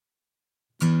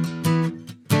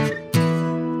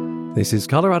This is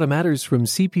Colorado Matters from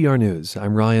CPR News.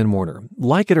 I'm Ryan Warner.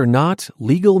 Like it or not,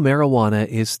 legal marijuana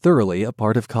is thoroughly a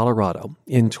part of Colorado.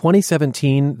 In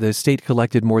 2017, the state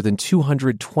collected more than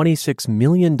 $226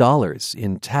 million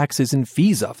in taxes and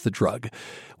fees off the drug,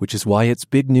 which is why it's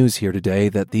big news here today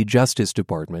that the Justice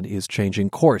Department is changing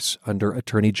course under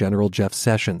Attorney General Jeff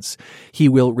Sessions. He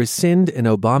will rescind an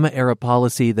Obama-era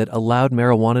policy that allowed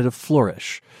marijuana to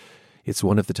flourish. It's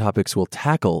one of the topics we'll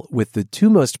tackle with the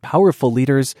two most powerful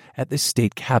leaders at the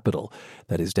state capitol.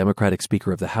 That is Democratic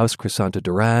Speaker of the House Crisanta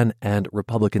Duran and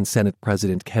Republican Senate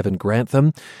President Kevin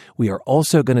Grantham. We are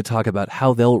also going to talk about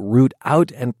how they'll root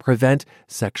out and prevent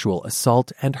sexual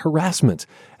assault and harassment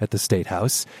at the State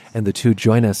House. And the two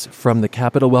join us from the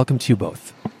Capitol. Welcome to you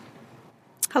both.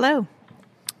 Hello.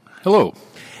 Hello.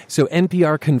 So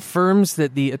NPR confirms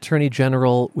that the Attorney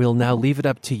General will now leave it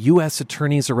up to U.S.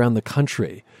 attorneys around the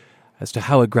country as to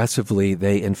how aggressively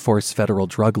they enforce federal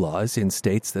drug laws in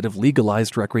states that have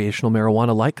legalized recreational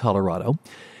marijuana like Colorado.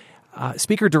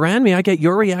 Speaker Duran, may I get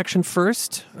your reaction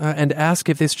first and ask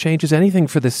if this changes anything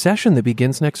for the session that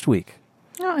begins next week?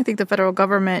 Well, I think the federal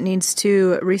government needs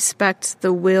to respect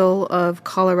the will of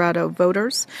Colorado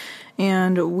voters,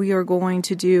 and we are going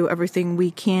to do everything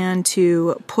we can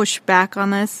to push back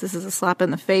on this. This is a slap in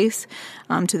the face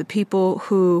to the people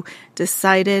who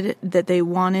decided that they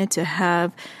wanted to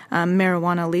have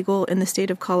marijuana legal in the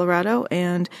state of Colorado,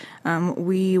 and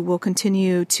we will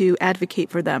continue to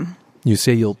advocate for them. You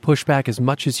say you'll push back as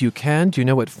much as you can. Do you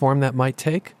know what form that might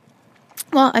take?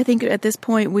 Well, I think at this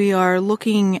point we are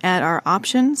looking at our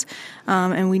options,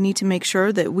 and we need to make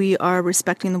sure that we are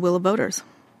respecting the will of voters.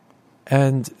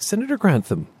 And Senator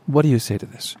Grantham, what do you say to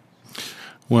this?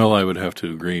 Well, I would have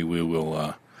to agree. We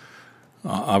will,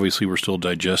 obviously we're still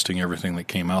digesting everything that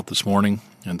came out this morning,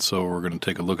 and so we're going to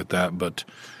take a look at that. But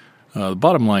the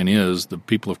bottom line is the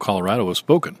people of Colorado have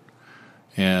spoken,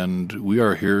 and we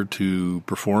are here to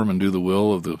perform and do the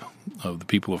will of the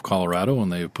people of Colorado,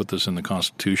 and they have put this in the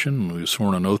Constitution, and we've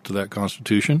sworn an oath to that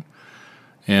Constitution,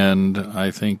 and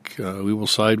I think we will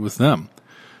side with them.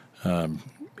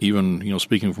 Even,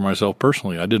 speaking for myself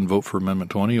personally, I didn't vote for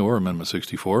Amendment 20 or Amendment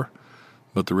 64,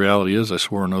 but the reality is I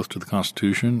swore an oath to the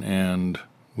Constitution, and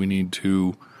we need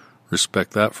to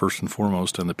respect that first and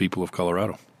foremost and the people of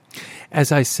Colorado.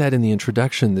 As I said in the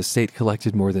introduction, the state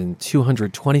collected more than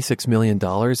 $226 million in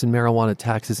marijuana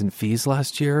taxes and fees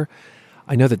last year.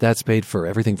 I know that that's paid for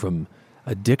everything from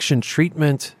addiction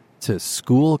treatment to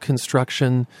school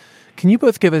construction. Can you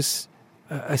both give us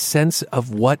a sense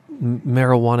of what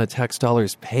marijuana tax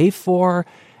dollars pay for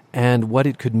and what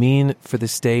it could mean for the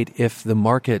state if the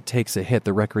market takes a hit,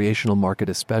 the recreational market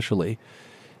especially?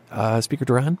 Speaker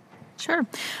Duran? Sure.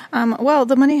 Well,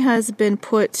 the money has been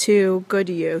put to good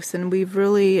use, and we've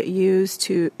really used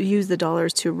the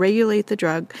dollars to regulate the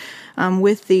drug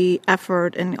with the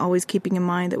effort and always keeping in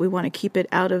mind that we want to keep it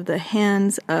out of the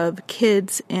hands of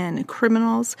kids and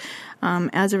criminals.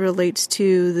 As it relates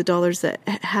to the dollars that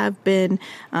have been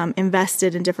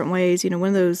invested in different ways,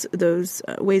 one of those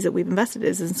ways that we've invested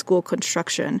is in school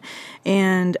construction,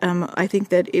 and I think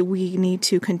that we need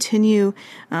to continue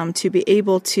to be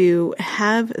able to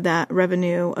have that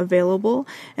revenue available,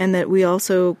 and that we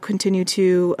also continue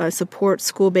to support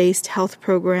school-based health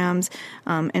programs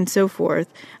and so forth.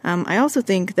 I also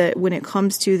think that when it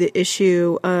comes to the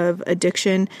issue of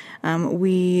addiction,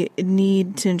 we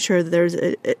need to ensure that there's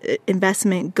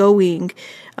investment going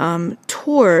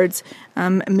towards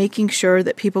making sure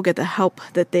that people get the help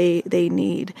that they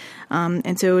need.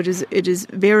 And so it is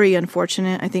very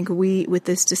unfortunate. I think with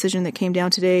this decision that came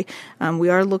down today, we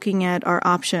are looking at our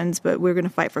options, but we're going to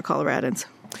fight for Coloradans.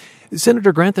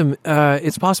 Senator Grantham,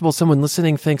 it's possible someone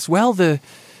listening thinks, well, the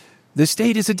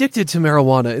state is addicted to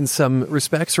marijuana in some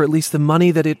respects, or at least the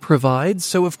money that it provides.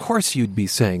 So, of course, you'd be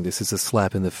saying this is a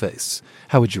slap in the face.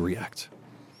 How would you react?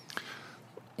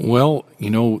 Well,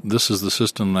 this is the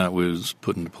system that was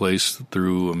put into place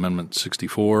through Amendment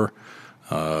 64,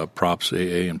 Props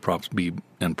AA and Props B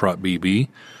and Prop BB.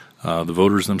 The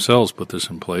voters themselves put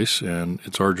this in place, and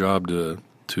it's our job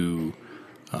to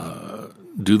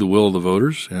do the will of the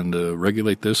voters and to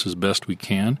regulate this as best we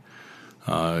can.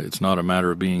 It's not a matter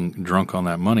of being drunk on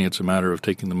that money. It's a matter of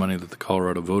taking the money that the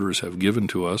Colorado voters have given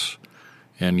to us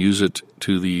and use it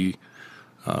to the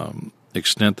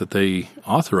extent that they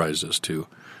authorize us to.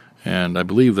 And I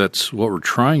believe that's what we're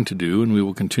trying to do, and we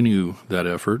will continue that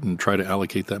effort and try to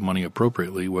allocate that money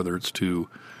appropriately, whether it's to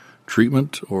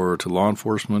treatment or to law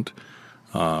enforcement,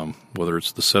 whether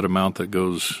it's the set amount that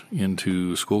goes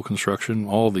into school construction.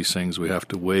 All of these things we have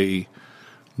to weigh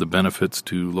the benefits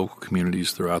to local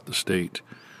communities throughout the state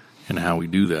and how we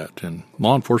do that. And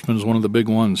law enforcement is one of the big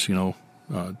ones,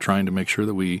 trying to make sure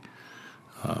that we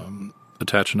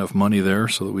attach enough money there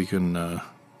so that we can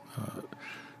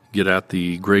get at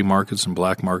the gray markets and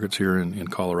black markets here in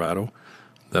Colorado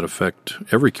that affect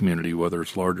every community, whether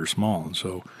it's large or small. And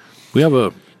so we have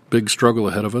a big struggle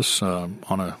ahead of us on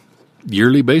a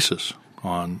yearly basis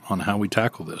on how we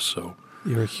tackle this. So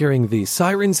you're hearing the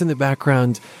sirens in the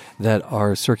background that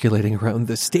are circulating around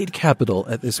the state capitol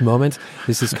at this moment.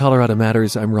 This is Colorado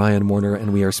Matters. I'm Ryan Warner,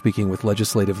 and we are speaking with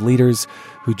legislative leaders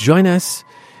who join us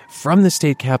from the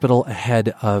state capitol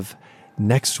ahead of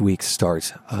next week's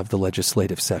start of the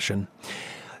legislative session.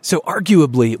 So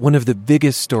arguably, one of the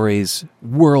biggest stories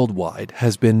worldwide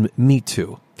has been Me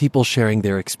Too, people sharing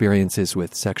their experiences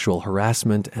with sexual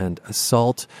harassment and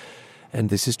assault. And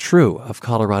this is true of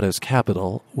Colorado's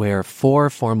capital, where 4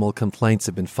 formal complaints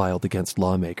have been filed against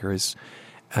lawmakers.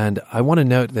 And I want to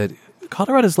note that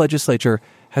Colorado's legislature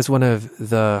has one of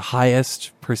the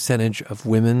highest percentage of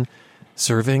women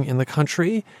serving in the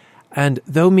country. And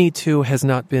though Me Too has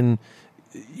not been,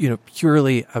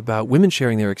 purely about women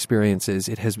sharing their experiences,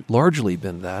 it has largely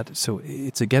been that. So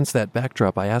it's against that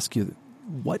backdrop I ask you,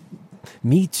 what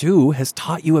Me Too has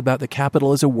taught you about the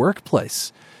Capitol as a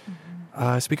workplace?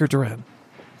 Speaker Duran.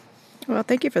 Well,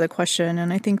 thank you for the question.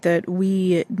 And I think that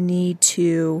we need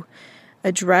to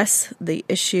address the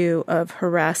issue of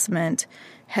harassment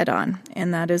head on.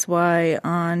 And that is why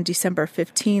on December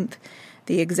 15th,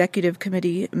 the executive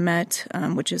committee met,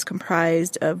 which is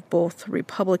comprised of both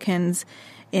Republicans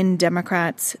and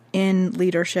Democrats in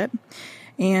leadership.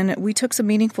 And we took some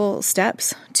meaningful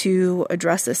steps to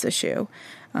address this issue.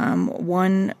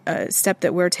 One step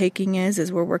that we're taking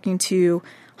is we're working to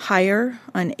hire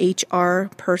an HR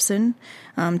person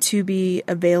to be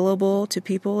available to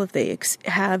people if they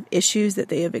have issues that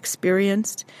they have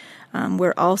experienced.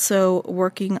 We're also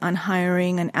working on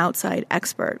hiring an outside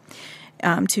expert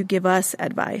to give us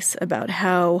advice about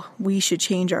how we should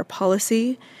change our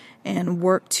policy and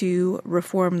work to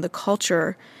reform the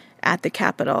culture at the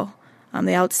Capitol.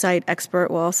 The outside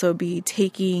expert will also be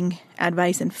taking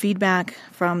advice and feedback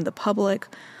from the public,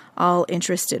 all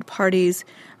interested parties,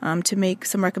 to make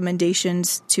some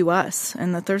recommendations to us.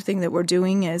 And the third thing that we're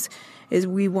doing is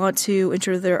we want to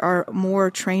ensure there are more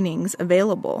trainings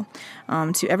available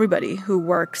to everybody who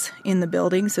works in the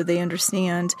building so they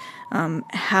understand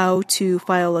how to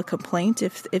file a complaint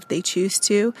if they choose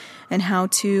to, and how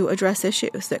to address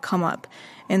issues that come up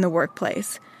in the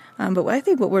workplace. But I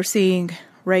think what we're seeing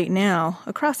right now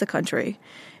across the country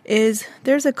is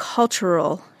there's a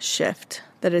cultural shift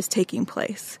that is taking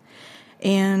place.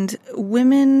 And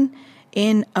women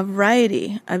in a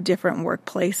variety of different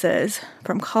workplaces,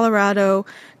 from Colorado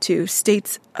to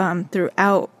states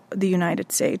throughout the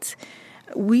United States,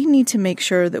 we need to make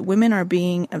sure that women are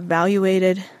being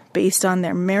evaluated based on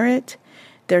their merit,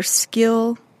 their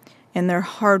skill, and their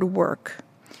hard work.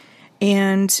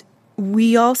 And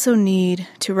we also need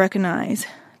to recognize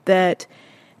that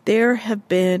there have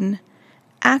been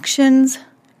actions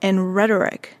and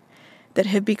rhetoric that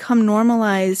have become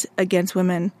normalized against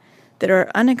women that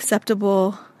are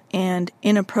unacceptable and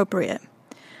inappropriate.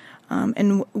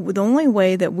 And the only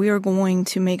way that we are going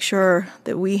to make sure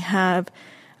that we have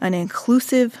an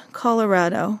inclusive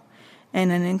Colorado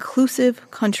and an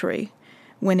inclusive country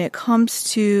when it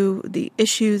comes to the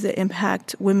issues that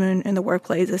impact women in the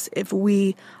workplace is if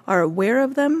we are aware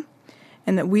of them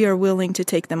and that we are willing to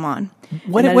take them on.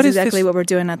 What is exactly what we're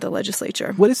doing at the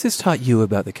legislature. What has this taught you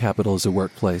about the Capitol as a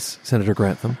workplace, Senator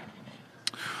Grantham?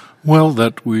 Well,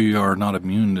 that we are not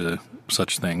immune to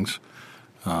such things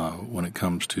when it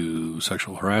comes to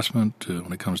sexual harassment,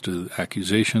 when it comes to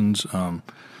accusations,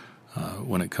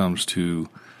 when it comes to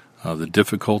the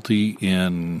difficulty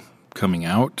in coming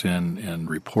out and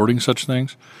reporting such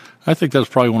things. I think that's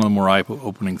probably one of the more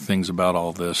eye-opening things about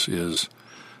all this is,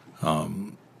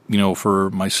 for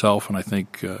myself, and I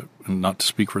think, and not to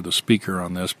speak for the speaker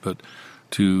on this, but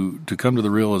to come to the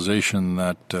realization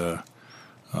that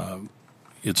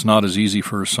it's not as easy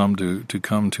for some to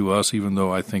come to us, even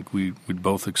though I think we'd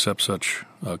both accept such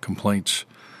complaints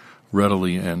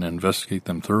readily and investigate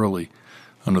them thoroughly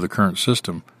under the current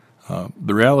system.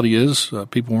 The reality is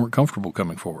people weren't comfortable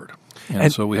coming forward.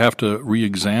 And so we have to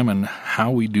re-examine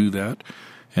how we do that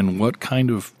and what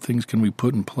kind of things can we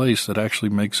put in place that actually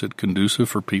makes it conducive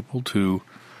for people to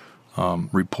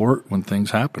report when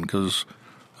things happen, because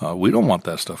we don't want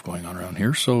that stuff going on around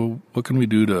here. So what can we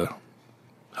do to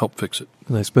help fix it?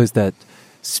 And I suppose that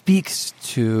speaks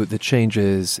to the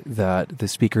changes that the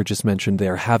speaker just mentioned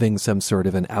there, having some sort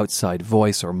of an outside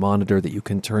voice or monitor that you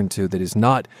can turn to that is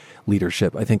not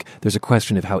leadership. I think there's a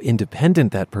question of how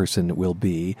independent that person will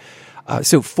be.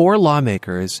 So 4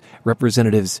 lawmakers,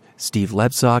 Representatives Steve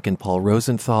Lebsack and Paul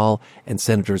Rosenthal, and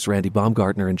Senators Randy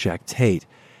Baumgartner and Jack Tate,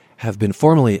 have been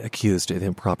formally accused of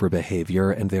improper behavior,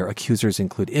 and their accusers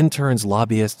include interns,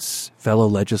 lobbyists, fellow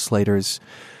legislators.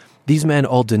 These men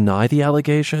all deny the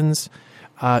allegations.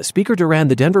 Speaker Duran,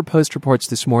 the Denver Post reports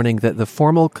this morning that the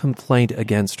formal complaint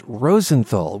against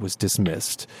Rosenthal was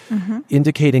dismissed,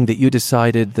 indicating that you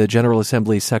decided the General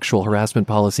Assembly's sexual harassment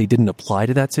policy didn't apply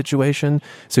to that situation.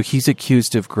 So he's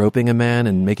accused of groping a man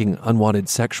and making unwanted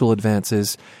sexual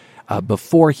advances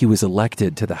before he was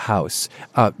elected to the House.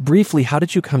 Briefly, how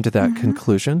did you come to that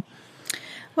conclusion?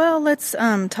 Well, let's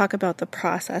talk about the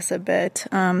process a bit.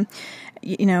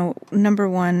 Number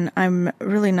one, I'm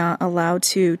really not allowed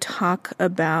to talk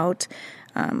about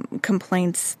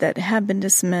complaints that have been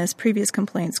dismissed, previous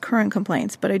complaints, current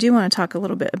complaints, but I do want to talk a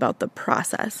little bit about the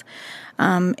process.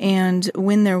 And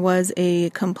when there was a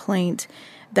complaint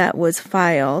that was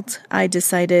filed, I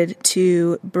decided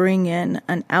to bring in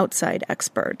an outside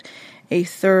expert, a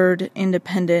third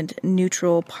independent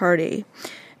neutral party,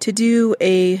 to do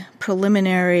a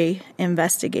preliminary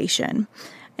investigation.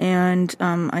 And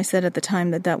I said at the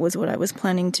time that was what I was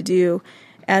planning to do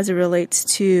as it relates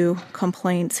to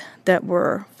complaints that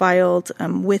were filed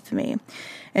with me.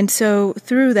 And so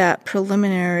through that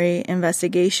preliminary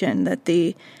investigation that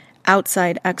the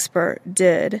outside expert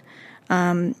did,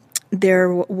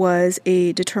 there was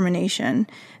a determination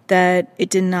that it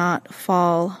did not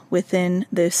fall within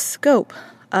the scope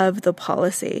of the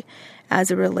policy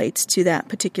as it relates to that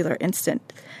particular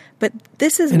instant. But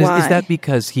this is why. Is that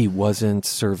because he wasn't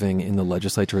serving in the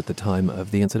legislature at the time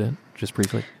of the incident? Just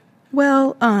briefly.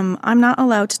 Well, I'm not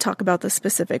allowed to talk about the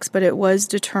specifics, but it was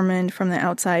determined from the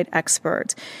outside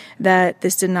expert that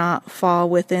this did not fall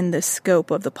within the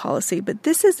scope of the policy. But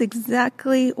this is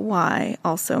exactly why,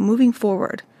 also, moving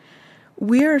forward,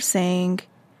 we are saying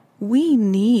we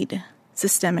need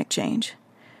systemic change.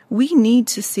 We need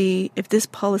to see if this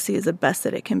policy is the best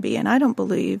that it can be. And I don't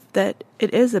believe that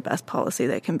it is the best policy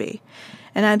that it can be.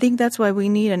 And I think that's why we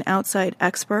need an outside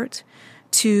expert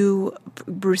to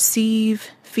receive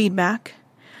feedback,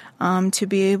 to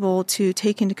be able to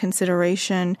take into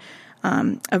consideration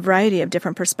a variety of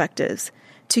different perspectives,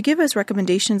 to give us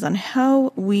recommendations on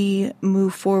how we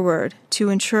move forward to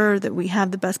ensure that we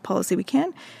have the best policy we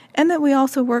can, and that we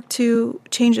also work to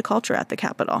change the culture at the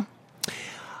Capitol.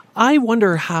 I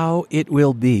wonder how it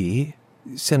will be,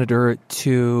 Senator,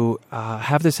 to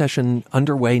have the session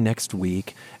underway next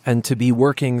week and to be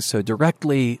working so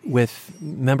directly with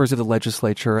members of the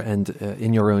legislature and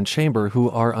in your own chamber who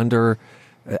are under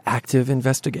active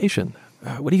investigation.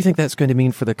 What do you think that's going to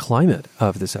mean for the climate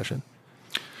of the session?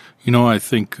 I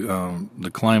think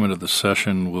the climate of the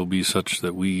session will be such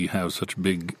that we have such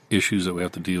big issues that we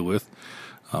have to deal with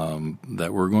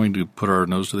that we're going to put our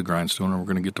nose to the grindstone and we're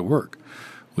going to get to work.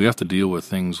 We have to deal with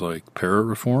things like para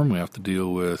reform. We have to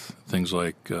deal with things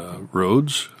like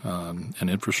roads and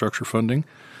infrastructure funding.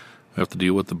 We have to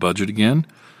deal with the budget again,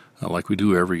 like we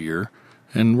do every year.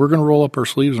 And we're going to roll up our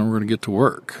sleeves and we're going to get to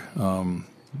work.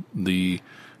 The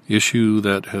issue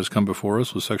that has come before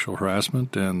us with sexual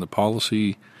harassment and the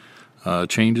policy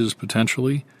changes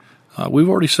potentially, we've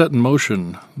already set in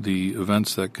motion the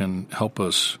events that can help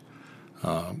us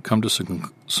come to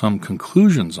some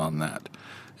conclusions on that.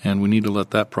 And we need to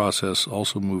let that process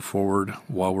also move forward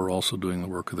while we're also doing the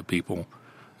work of the people,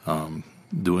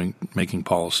 making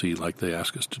policy like they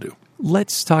ask us to do.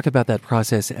 Let's talk about that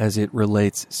process as it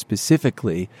relates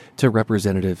specifically to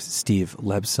Representative Steve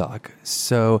Lebsack.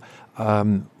 So I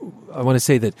want to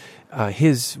say that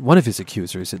one of his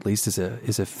accusers, at least, is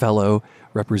a fellow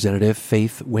representative,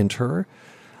 Faith Winter.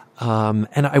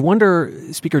 And I wonder,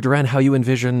 Speaker Duran, how you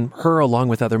envision her, along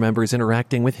with other members,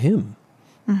 interacting with him.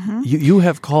 Mm-hmm. You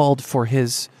have called for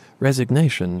his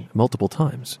resignation multiple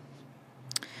times.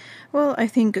 Well, I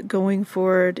think going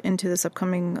forward into this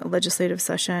upcoming legislative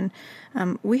session,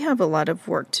 we have a lot of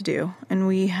work to do, and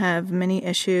we have many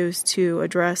issues to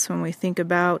address when we think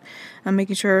about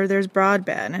making sure there's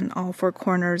broadband in all 4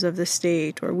 corners of the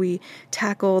state, or we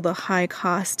tackle the high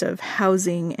cost of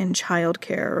housing and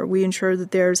childcare, or we ensure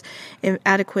that there's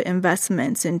adequate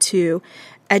investments into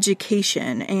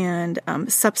education and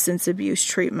substance abuse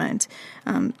treatment.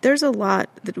 There's a lot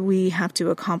that we have to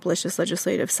accomplish this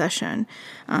legislative session.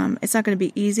 It's not going to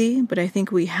be easy, but I think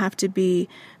we have to be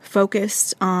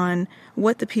focused on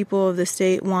what the people of the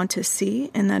state want to see,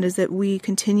 and that is that we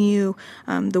continue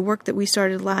the work that we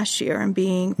started last year and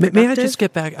being productive. May I just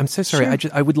get back? I'm so sorry.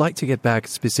 Sure. I would like to get back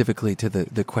specifically to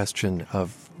the question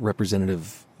of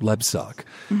Representative Lebsack,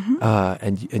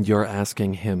 and you're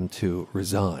asking him to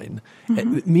resign.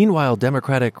 Meanwhile,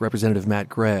 Democratic Representative Matt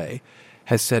Gray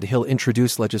has said he'll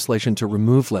introduce legislation to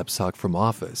remove Lebsack from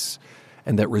office,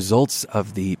 and that results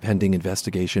of the pending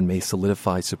investigation may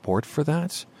solidify support for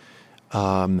that.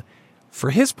 For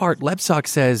his part, Lebsack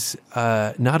says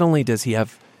not only does he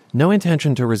have no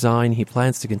intention to resign, he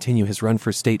plans to continue his run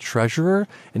for state treasurer.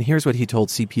 And here's what he told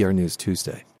CPR News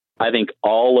Tuesday. I think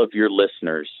all of your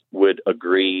listeners would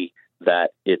agree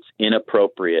that it's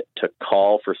inappropriate to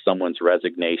call for someone's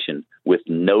resignation with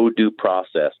no due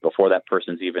process before that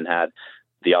person's even had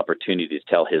the opportunity to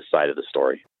tell his side of the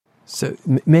story. So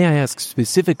may I ask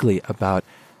specifically about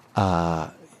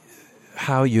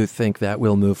how you think that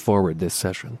will move forward this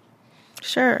session?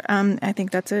 Sure. I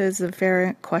think that is a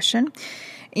fair question.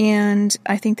 And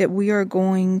I think that we are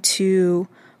going to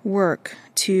work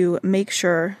to make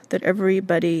sure that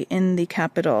everybody in the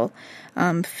Capitol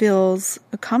feels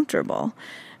comfortable.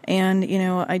 And,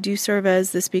 I do serve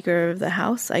as the Speaker of the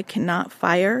House. I cannot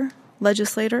fire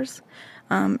legislators.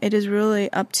 It is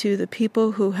really up to the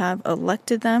people who have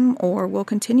elected them or will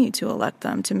continue to elect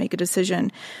them to make a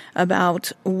decision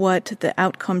about what the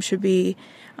outcome should be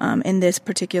in this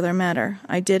particular matter.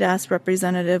 I did ask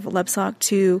Representative Lebsack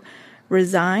to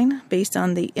resign based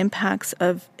on the impacts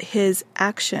of his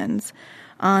actions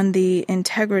on the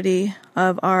integrity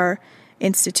of our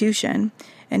institution,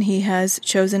 and he has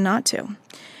chosen not to.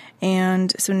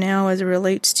 And so now, as it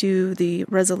relates to the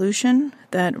resolution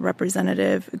that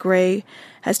Representative Gray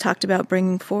has talked about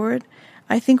bringing forward,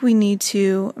 I think we need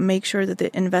to make sure that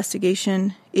the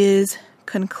investigation is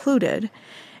concluded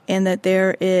and that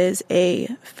there is a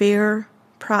fair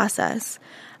process.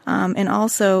 And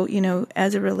also,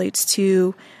 as it relates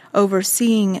to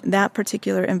overseeing that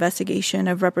particular investigation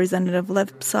of Representative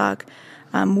Lebsack,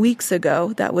 weeks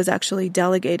ago, that was actually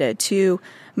delegated to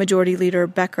Majority Leader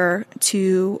Becker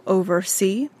to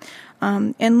oversee.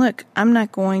 And look, I'm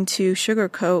not going to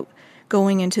sugarcoat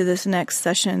going into this next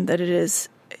session that it is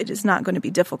not going to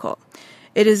be difficult.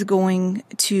 There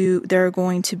are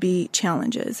going to be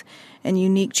challenges and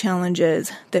unique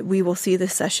challenges that we will see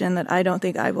this session that I don't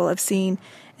think I will have seen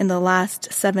in the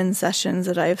last 7 sessions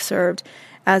that I have served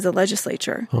as a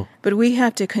legislature. But we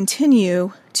have to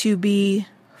continue to be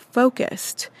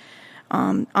focused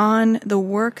on the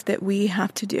work that we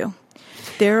have to do.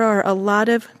 There are a lot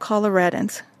of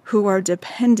Coloradans who are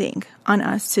depending on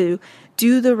us to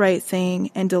do the right thing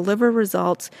and deliver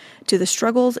results to the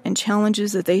struggles and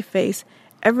challenges that they face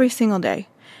every single day.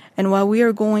 And while we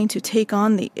are going to take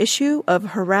on the issue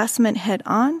of harassment head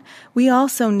on, we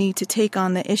also need to take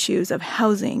on the issues of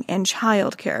housing and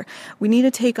childcare. We need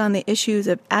to take on the issues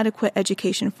of adequate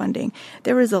education funding.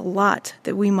 There is a lot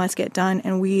that we must get done,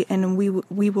 and we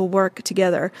will work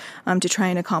together to try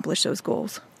and accomplish those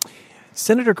goals.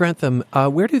 Senator Grantham,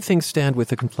 where do things stand with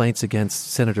the complaints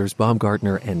against Senators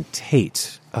Baumgartner and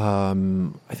Tate? I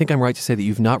think I'm right to say that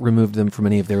you've not removed them from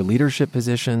any of their leadership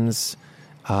positions,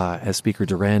 as Speaker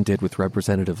Duran did with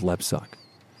Representative Lebsack.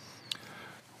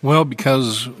 Well,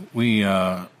 because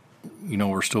we're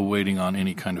still waiting on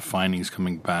any kind of findings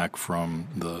coming back from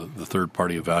the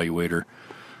third-party evaluator.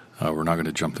 We're not going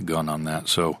to jump the gun on that.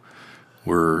 So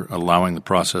we're allowing the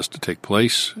process to take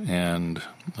place and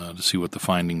to see what the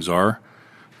findings are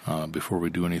before we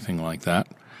do anything like that.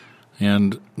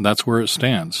 And that's where it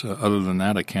stands. Other than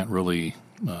that, I can't really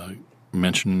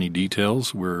mention any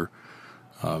details. We're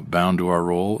bound to our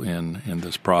role in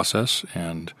this process,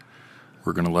 and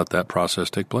we're going to let that process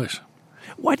take place.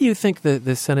 Why do you think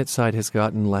the Senate side has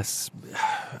gotten less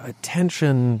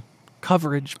attention,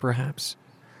 coverage, perhaps?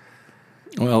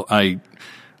 Well, I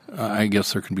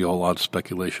guess there can be a whole lot of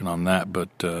speculation on that, but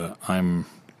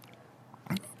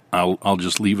I'll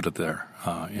just leave it at there.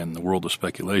 In the world of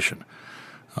speculation,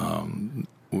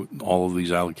 all of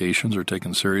these allegations are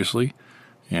taken seriously,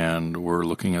 and we're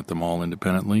looking at them all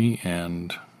independently,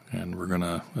 and we're going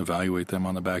to evaluate them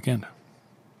on the back end.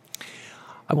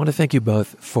 I want to thank you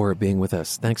both for being with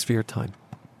us. Thanks for your time.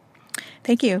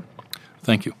 Thank you.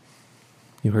 Thank you.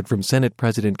 You heard from Senate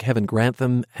President Kevin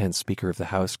Grantham and Speaker of the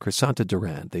House Crisanta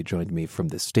Duran. They joined me from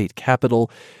the state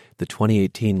capitol. The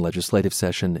 2018 legislative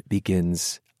session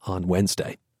begins on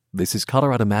Wednesday. This is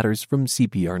Colorado Matters from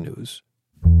CPR News.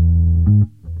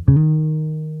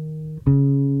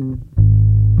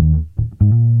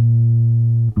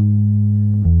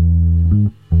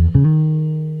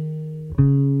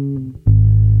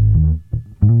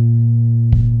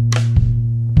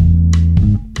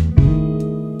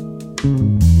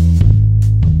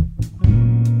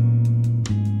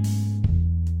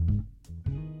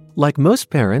 Like most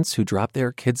parents who drop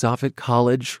their kids off at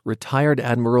college, retired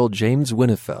Admiral James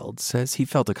Winnefeld says he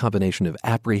felt a combination of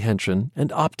apprehension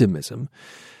and optimism.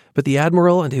 But the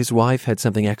Admiral and his wife had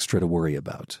something extra to worry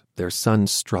about, their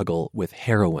son's struggle with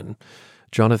heroin.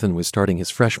 Jonathan was starting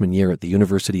his freshman year at the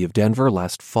University of Denver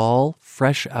last fall,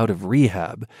 fresh out of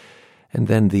rehab. And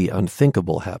then the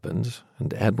unthinkable happened.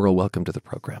 And Admiral, welcome to the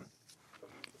program.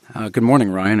 Good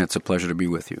morning, Ryan. It's a pleasure to be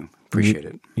with you. Appreciate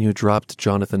it. You dropped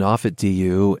Jonathan off at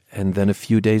DU, and then a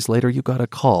few days later you got a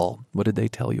call. What did they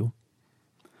tell you?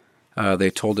 They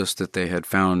told us that they had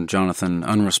found Jonathan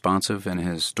unresponsive in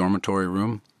his dormitory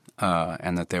room,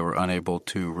 and that they were unable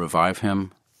to revive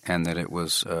him, and that it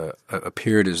was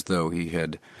appeared as though we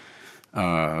had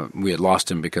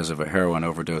lost him because of a heroin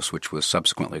overdose, which was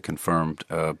subsequently confirmed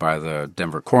by the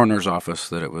Denver coroner's office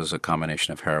that it was a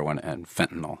combination of heroin and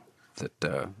fentanyl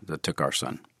that took our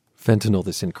son. Fentanyl,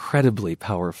 this incredibly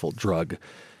powerful drug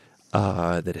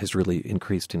that has really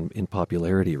increased in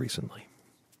popularity recently.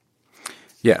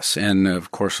 Yes, and of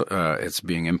course it's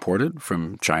being imported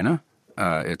from China.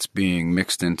 It's being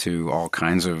mixed into all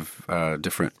kinds of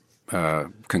different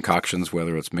concoctions,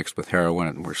 whether it's mixed with heroin,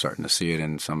 and we're starting to see it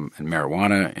in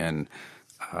marijuana and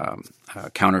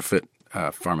counterfeit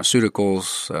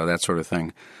pharmaceuticals, that sort of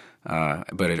thing.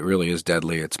 But it really is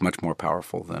deadly. It's much more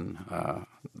powerful than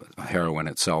heroin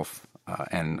itself,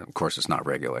 and of course it's not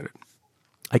regulated.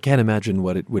 I can't imagine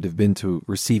what it would have been to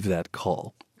receive that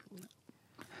call.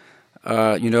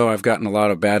 I've gotten a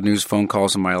lot of bad news phone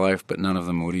calls in my life, but none of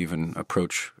them would even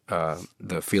approach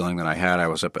the feeling that I had. I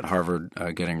was up at Harvard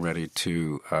getting ready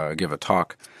to give a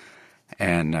talk,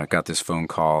 and got this phone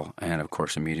call, and of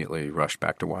course immediately rushed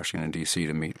back to Washington, D.C.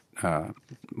 to meet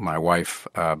my wife.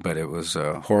 But it was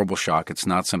a horrible shock. It's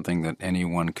not something that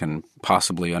anyone can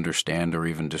possibly understand or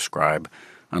even describe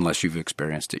unless you've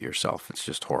experienced it yourself. It's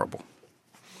just horrible.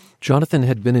 Jonathan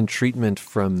had been in treatment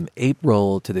from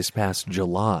April to this past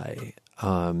July.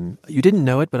 You didn't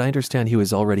know it, but I understand he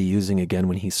was already using again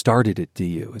when he started at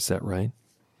DU. Is that right?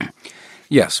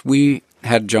 Yes, we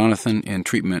had Jonathan in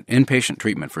inpatient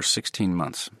treatment for 16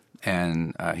 months,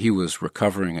 and he was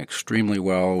recovering extremely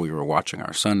well. We were watching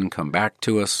our son come back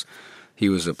to us. He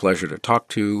was a pleasure to talk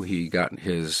to. He got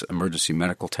his emergency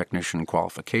medical technician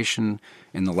qualification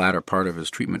in the latter part of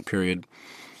his treatment period.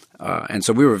 And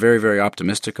so we were very, very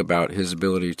optimistic about his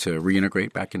ability to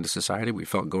reintegrate back into society. We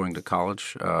felt going to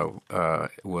college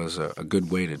was a good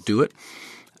way to do it.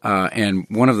 And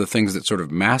one of the things that sort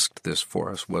of masked this for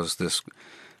us was this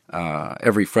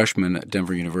every freshman at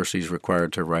Denver University is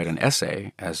required to write an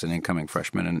essay as an incoming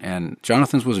freshman. And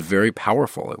Jonathan's was very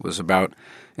powerful. It was about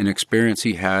an experience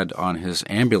he had on his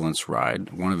ambulance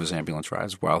ride, one of his ambulance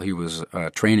rides, while he was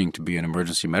training to be an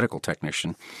emergency medical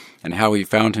technician, and how he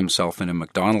found himself in a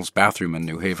McDonald's bathroom in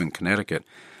New Haven, Connecticut,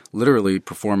 literally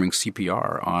performing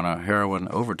CPR on a heroin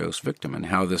overdose victim, and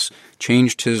how this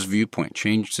changed his viewpoint,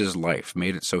 changed his life,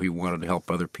 made it so he wanted to help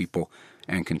other people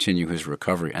and continue his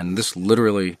recovery. And this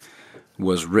literally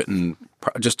was written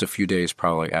just a few days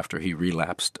probably after he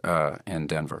relapsed in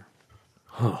Denver.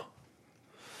 Huh.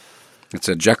 It's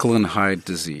a Jekyll and Hyde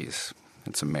disease.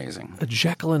 It's amazing. A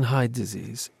Jekyll and Hyde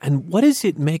disease. And what does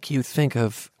it make you think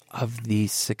of the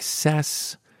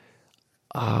success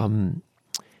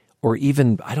or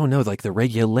even, I don't know, like the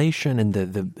regulation and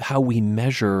the how we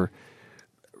measure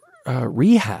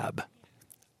rehab?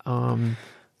 How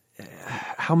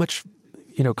much,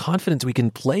 confidence we can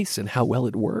place in how well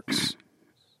it works?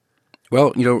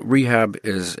 Well, rehab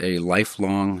is a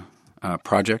lifelong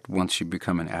project once you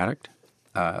become an addict.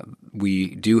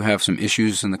 We do have some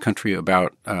issues in the country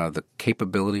about the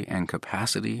capability and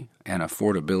capacity and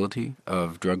affordability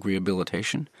of drug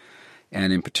rehabilitation.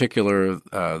 And in particular,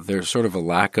 there's sort of a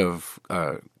lack of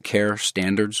care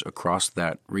standards across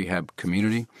that rehab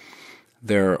community.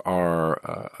 There's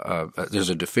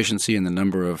a deficiency in the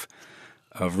number of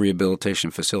rehabilitation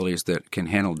facilities that can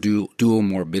handle dual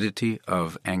morbidity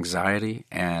of anxiety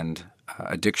and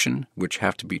addiction, which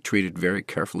have to be treated very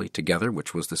carefully together,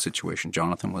 which was the situation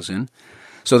Jonathan was in.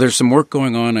 So there's some work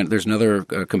going on, and there's another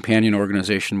companion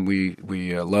organization we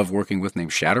love working with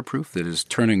named Shatterproof that is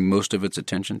turning most of its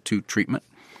attention to treatment.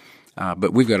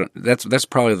 But we've got that's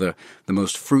probably the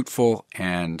most fruitful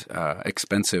and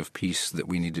expensive piece that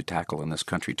we need to tackle in this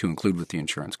country, to include with the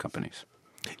insurance companies.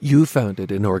 You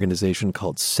founded an organization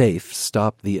called SAFE,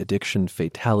 Stop the Addiction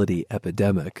Fatality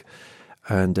Epidemic.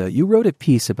 And you wrote a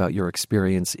piece about your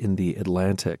experience in The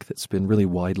Atlantic that's been really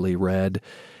widely read.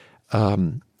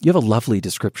 You have a lovely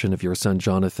description of your son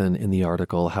Jonathan in the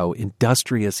article, how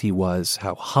industrious he was,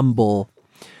 how humble,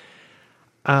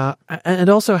 and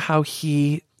also how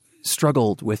he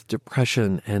struggled with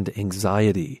depression and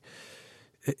anxiety.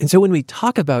 And so when we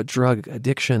talk about drug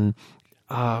addiction,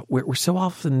 we're so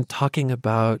often talking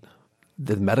about,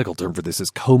 the medical term for this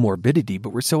is comorbidity, but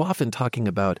we're so often talking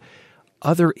about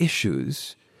other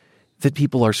issues that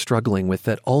people are struggling with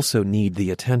that also need the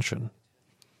attention.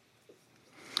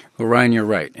 Well, Ryan, you're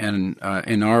right. And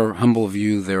in our humble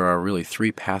view, there are really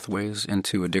three pathways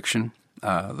into addiction.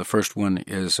 The first one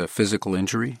is a physical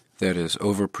injury that is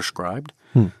overprescribed.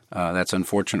 That's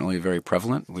unfortunately very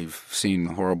prevalent. We've seen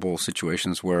horrible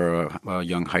situations where a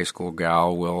young high school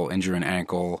gal will injure an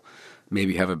ankle,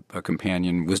 maybe have a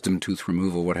companion wisdom tooth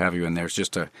removal, what have you, and there's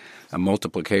just a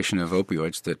multiplication of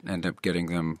opioids that end up getting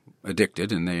them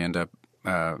addicted, and they end up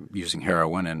using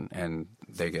heroin, and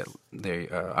they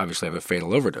obviously have a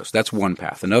fatal overdose. That's one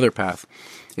path. Another path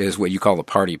is what you call the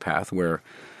party path, where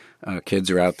kids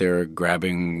are out there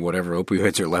grabbing whatever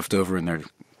opioids are left over in their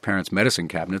parents' medicine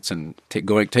cabinets and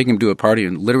taking them to a party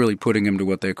and literally putting them to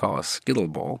what they call a Skittle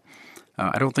Bowl.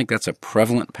 I don't think that's a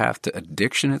prevalent path to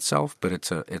addiction itself, but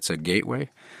it's a gateway.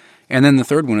 And then the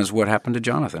third one is what happened to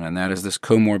Jonathan, and that is this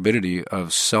comorbidity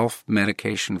of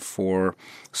self-medication for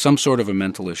some sort of a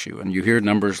mental issue. And you hear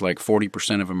numbers like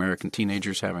 40% of American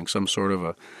teenagers having some sort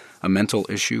of a mental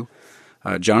issue.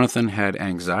 Jonathan had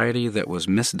anxiety that was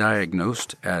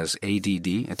misdiagnosed as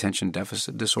ADD, attention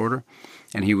deficit disorder,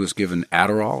 and he was given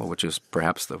Adderall, which is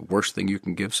perhaps the worst thing you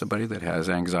can give somebody that has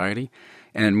anxiety.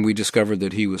 And we discovered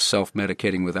that he was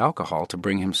self-medicating with alcohol to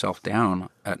bring himself down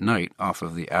at night off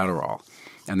of the Adderall.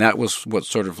 And that was what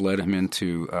sort of led him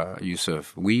into use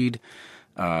of weed,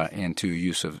 into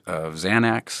use of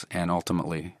Xanax, and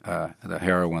ultimately the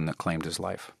heroin that claimed his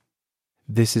life.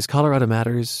 This is Colorado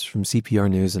Matters from CPR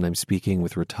News, and I'm speaking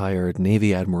with retired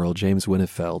Navy Admiral James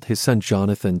Winnefeld. His son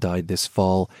Jonathan died this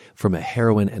fall from a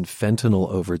heroin and fentanyl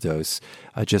overdose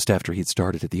just after he'd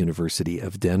started at the University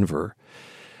of Denver.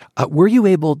 Were you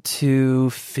able to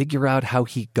figure out how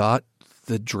he got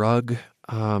the drug,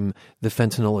 the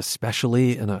fentanyl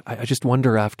especially? And I just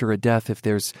wonder, after a death, if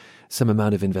there's some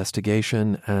amount of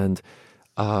investigation and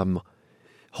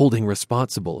holding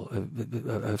responsible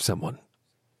of someone.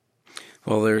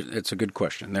 Well, it's a good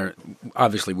question.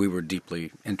 Obviously, we were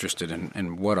deeply interested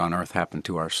in what on earth happened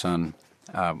to our son.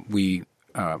 We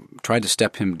tried to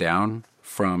step him down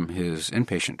from his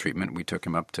inpatient treatment. We took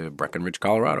him up to Breckenridge,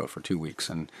 Colorado for 2 weeks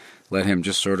and let him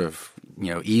just sort of,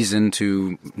 ease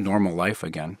into normal life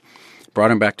again.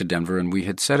 Brought him back to Denver, and we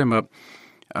had set him up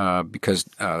because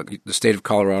the state of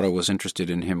Colorado was interested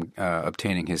in him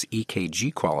obtaining his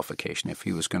EKG qualification if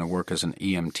he was going to work as an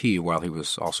EMT while he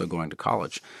was also going to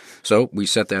college. So we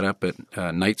set that up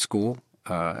at night school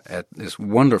at this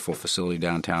wonderful facility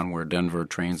downtown where Denver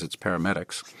trains its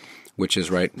paramedics, which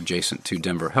is right adjacent to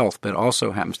Denver Health, but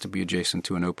also happens to be adjacent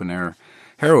to an open-air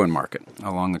heroin market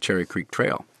along the Cherry Creek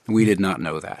Trail. We did not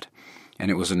know that,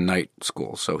 and it was a night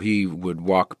school, so he would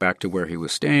walk back to where he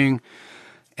was staying,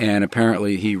 and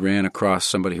apparently he ran across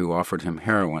somebody who offered him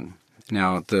heroin.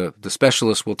 Now, the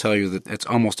specialists will tell you that it's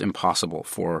almost impossible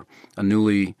for a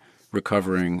newly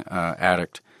recovering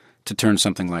addict to turn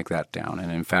something like that down,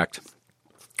 and in fact,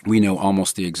 we know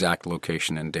almost the exact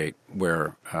location and date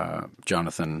where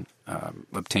Jonathan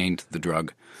obtained the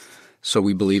drug. So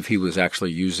we believe he was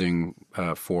actually using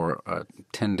for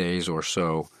 10 days or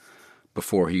so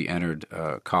before he entered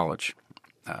college.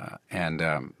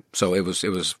 So it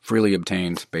was freely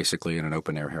obtained basically in an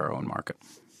open-air heroin market.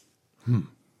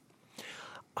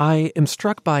 I am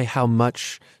struck by how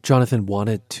much Jonathan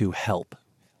wanted to help.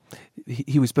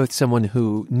 He was both someone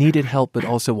who needed help but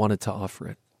also wanted to offer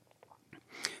it.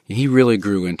 He really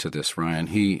grew into this, Ryan.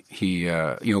 He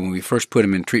when we first put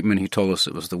him in treatment, he told us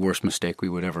it was the worst mistake we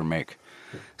would ever make.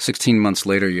 16 months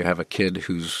later, you have a kid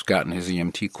who's gotten his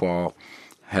EMT qual,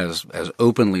 has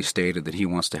openly stated that he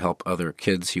wants to help other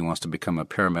kids. He wants to become a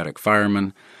paramedic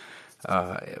fireman.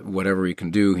 Whatever he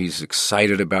can do, he's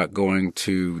excited about going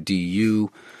to DU.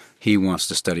 He wants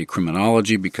to study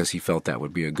criminology because he felt that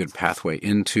would be a good pathway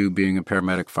into being a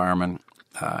paramedic fireman.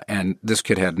 And this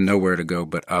kid had nowhere to go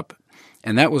but up.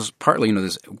 And that was partly,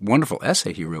 this wonderful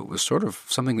essay he wrote was sort of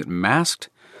something that masked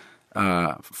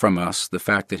from us the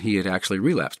fact that he had actually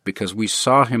relapsed, because we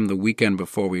saw him the weekend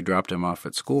before we dropped him off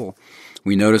at school.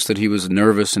 We noticed that he was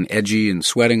nervous and edgy and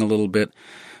sweating a little bit.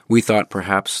 We thought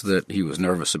perhaps that he was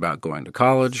nervous about going to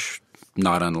college,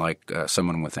 not unlike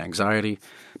someone with anxiety.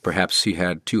 Perhaps he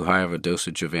had too high of a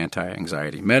dosage of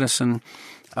anti-anxiety medicine.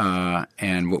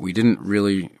 And what we didn't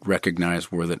really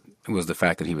recognize was the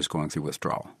fact that he was going through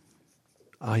withdrawal.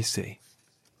 I see.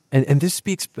 And this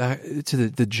speaks back to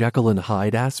the Jekyll and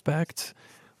Hyde aspect,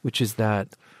 which is that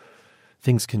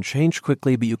things can change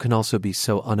quickly, but you can also be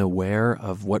so unaware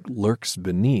of what lurks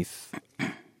beneath.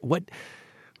 What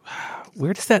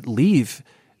Where does that leave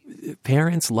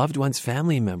parents, loved ones,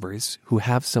 family members who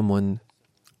have someone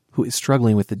who is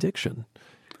struggling with addiction?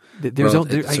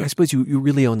 I suppose you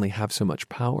really only have so much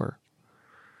power.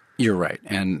 You're right.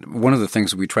 And one of the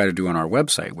things that we try to do on our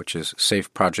website, which is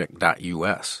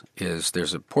safeproject.us, is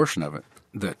there's a portion of it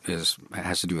that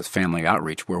has to do with family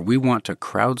outreach, where we want to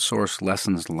crowdsource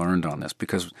lessons learned on this.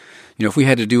 Because, if we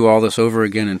had to do all this over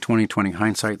again in 2020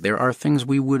 hindsight, there are things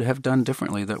we would have done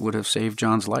differently that would have saved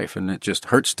John's life, and it just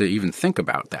hurts to even think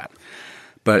about that.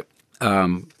 But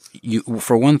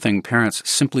for one thing, parents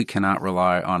simply cannot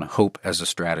rely on hope as a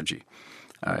strategy.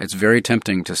 It's very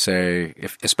tempting to say,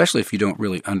 especially if you don't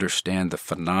really understand the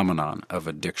phenomenon of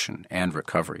addiction and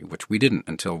recovery, which we didn't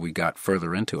until we got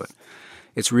further into it.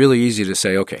 It's really easy to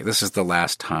say, okay, this is the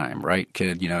last time, right,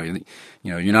 kid? You're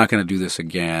not going to do this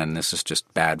again. This is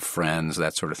just bad friends,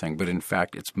 that sort of thing. But in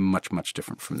fact, it's much, much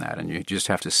different from that. And you just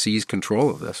have to seize control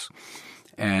of this.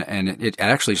 And it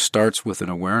actually starts with an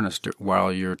awareness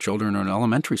while your children are in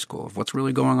elementary school of what's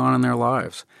really going on in their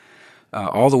lives,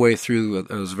 all the way through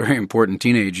those very important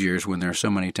teenage years when there are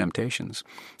so many temptations,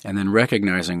 and then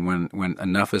recognizing when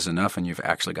enough is enough and you've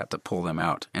actually got to pull them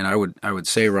out. And I would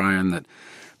say, Ryan, that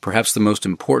perhaps the most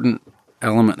important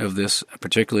element of this,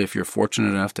 particularly if you're fortunate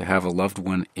enough to have a loved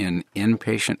one in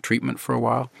inpatient treatment for a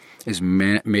while, is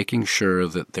making sure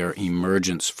that their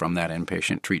emergence from that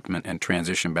inpatient treatment and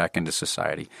transition back into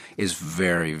society is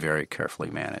very, very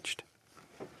carefully managed.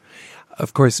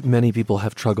 Of course, many people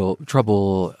have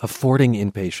trouble affording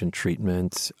inpatient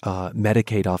treatment.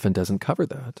 Medicaid often doesn't cover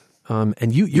that.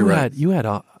 And you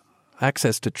had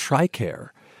access to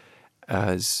TRICARE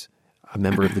as a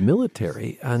member of the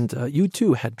military, and you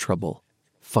too had trouble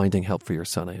finding help for your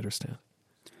son, I understand.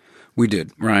 We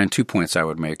did. Ryan, 2 points I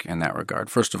would make in that regard.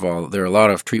 First of all, there are a lot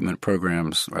of treatment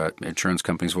programs. Insurance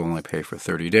companies will only pay for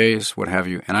 30 days, what have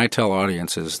you. And I tell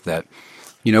audiences that,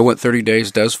 you know what 30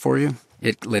 days does for you?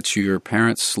 It lets your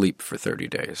parents sleep for 30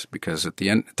 days, because at the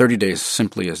end, 30 days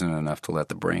simply isn't enough to let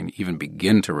the brain even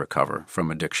begin to recover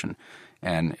from addiction.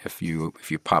 And if you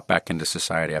pop back into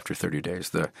society after 30 days,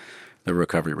 the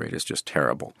recovery rate is just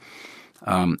terrible.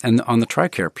 And on the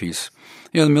TRICARE piece,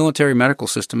 the military medical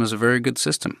system is a very good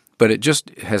system, but it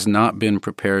just has not been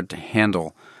prepared to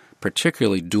handle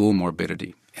particularly dual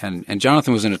morbidity. And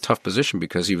Jonathan was in a tough position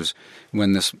because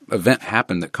when this event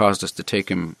happened that caused us to take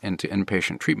him into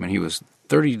inpatient treatment, he was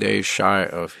 30 days shy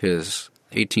of his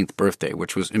 18th birthday,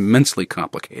 which was immensely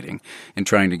complicating in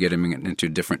trying to get him into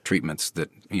different treatments that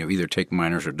either take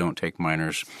minors or don't take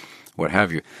minors, what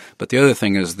have you. But the other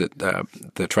thing is that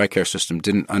the TRICARE system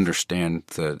didn't understand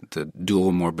the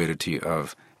dual morbidity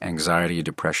of anxiety,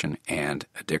 depression, and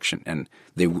addiction, and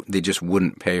they just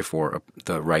wouldn't pay for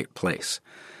the right place.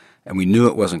 And we knew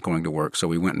it wasn't going to work, so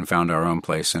we went and found our own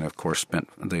place and, of course, spent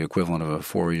the equivalent of a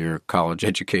 4-year college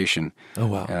education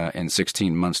in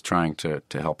 16 months trying to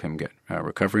help him get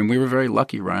recovery. And we were very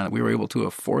lucky, Ryan, that we were able to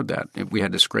afford that. We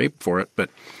had to scrape for it,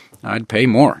 but I'd pay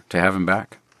more to have him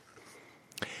back.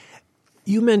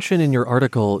 You mention in your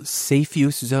article safe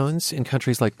use zones in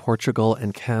countries like Portugal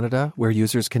and Canada, where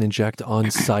users can inject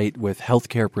on-site with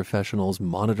healthcare professionals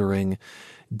monitoring.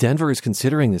 Denver is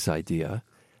considering this idea.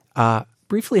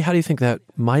 Briefly, how do you think that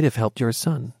might have helped your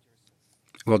son?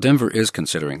 Well, Denver is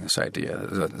considering this idea.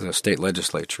 The state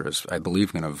legislature is, I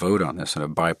believe, going to vote on this in a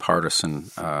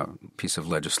bipartisan piece of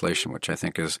legislation, which I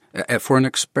think is for an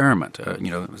experiment.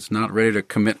 It's not ready to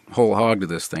commit whole hog to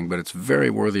this thing, but it's very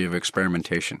worthy of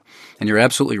experimentation. And you're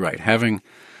absolutely right. Having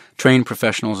trained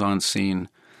professionals on scene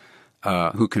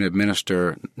who can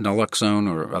administer naloxone,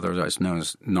 or otherwise known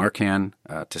as Narcan,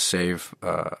 to save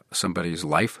somebody's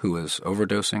life who is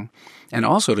overdosing, and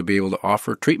also to be able to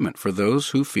offer treatment for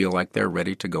those who feel like they're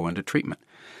ready to go into treatment.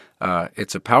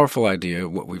 It's a powerful idea.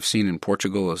 What we've seen in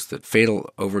Portugal is that fatal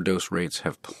overdose rates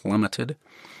have plummeted.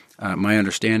 My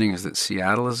understanding is that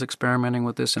Seattle is experimenting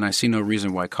with this, and I see no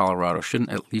reason why Colorado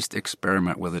shouldn't at least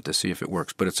experiment with it to see if it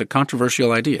works. But it's a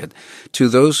controversial idea. To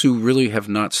those who really have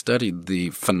not studied the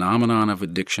phenomenon of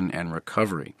addiction and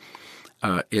recovery,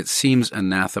 it seems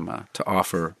anathema to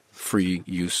offer free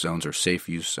use zones or safe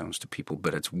use zones to people,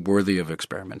 but it's worthy of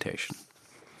experimentation.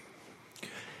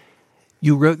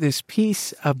 You wrote this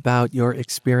piece about your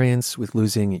experience with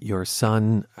losing your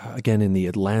son, again in The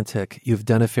Atlantic. You've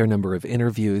done a fair number of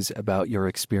interviews about your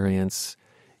experience.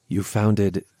 You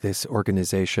founded this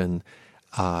organization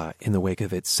in the wake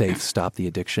of its Safe, Stop the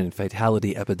Addiction and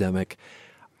Fatality Epidemic.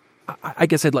 I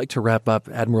guess I'd like to wrap up,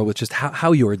 Admiral, with just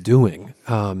how you're doing.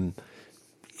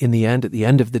 In the end, at the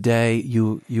end of the day,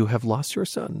 you have lost your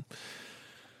son.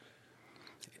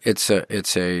 It's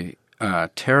a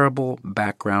terrible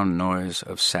background noise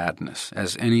of sadness,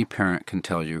 as any parent can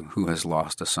tell you who has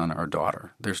lost a son or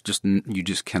daughter. You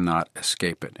just cannot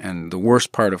escape it. And the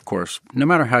worst part, of course, no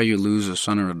matter how you lose a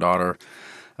son or a daughter,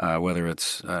 whether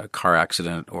it's a car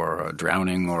accident or a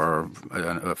drowning or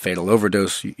a fatal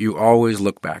overdose, you always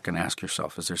look back and ask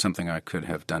yourself, is there something I could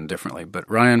have done differently? But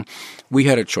Ryan, we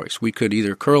had a choice. We could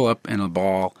either curl up in a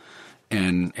ball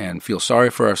and feel sorry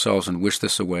for ourselves and wish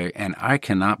this away, and I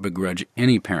cannot begrudge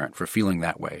any parent for feeling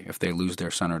that way if they lose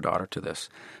their son or daughter to this.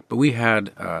 But we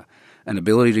had an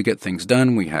ability to get things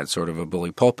done. We had sort of a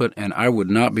bully pulpit, and I would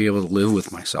not be able to live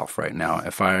with myself right now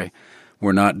if I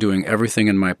were not doing everything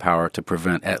in my power to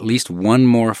prevent at least one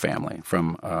more family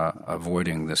from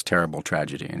avoiding this terrible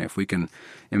tragedy. And if we can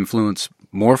influence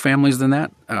more families than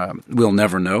that, we'll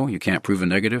never know. You can't prove a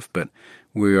negative, but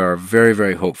we are very,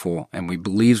 very hopeful, and we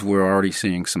believe we're already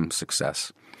seeing some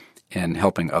success in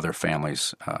helping other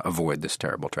families avoid this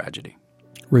terrible tragedy.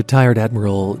 Retired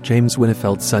Admiral James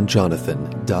Winnefeld's son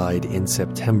Jonathan died in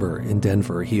September in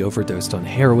Denver. He overdosed on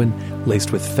heroin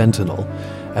laced with fentanyl.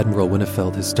 Admiral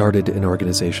Winnefeld has started an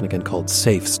organization again called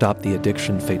SAFE, Stop the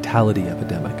Addiction Fatality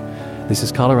Epidemic. This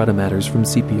is Colorado Matters from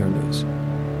CPR News.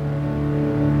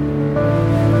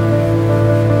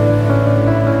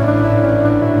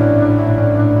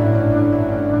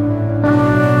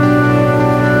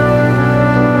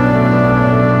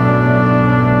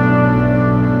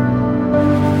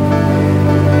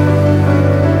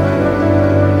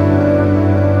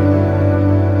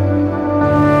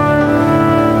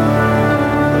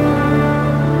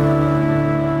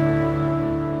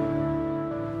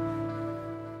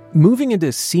 Moving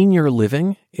into senior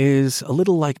living is a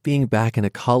little like being back in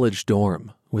a college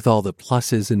dorm with all the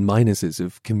pluses and minuses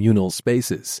of communal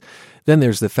spaces. Then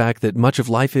there's the fact that much of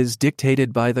life is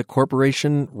dictated by the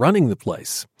corporation running the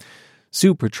place.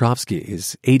 Sue Petrovsky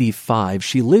is 85.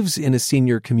 She lives in a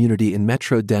senior community in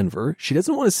Metro Denver. She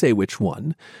doesn't want to say which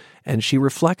one. And she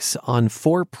reflects on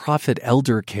for-profit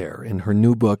elder care in her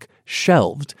new book,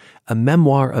 Shelved, a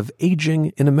memoir of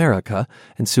aging in America.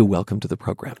 And Sue, welcome to the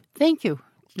program. Thank you.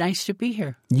 Nice to be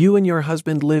here. You and your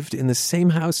husband lived in the same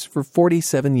house for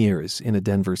 47 years in a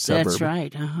Denver suburb. That's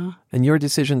right, And your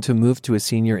decision to move to a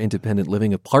senior independent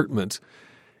living apartment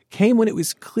came when it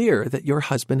was clear that your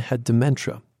husband had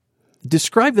dementia.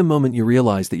 Describe the moment you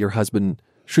realized that your husband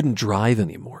shouldn't drive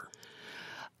anymore.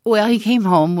 Well, he came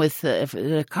home with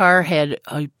the car had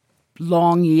a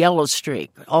long yellow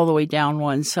streak all the way down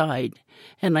one side.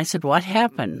 And I said, what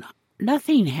happened?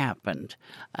 Nothing happened.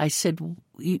 I said,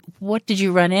 what did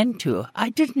you run into? I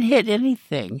didn't hit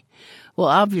anything. Well,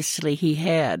 obviously he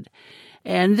had.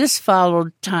 And this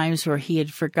followed times where he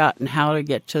had forgotten how to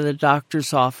get to the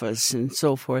doctor's office and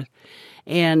so forth.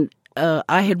 And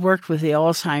I had worked with the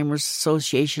Alzheimer's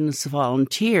Association as a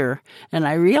volunteer, and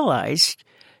I realized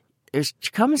there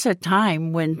comes a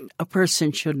time when a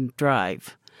person shouldn't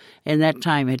drive. And that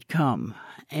time had come.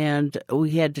 And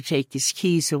we had to take his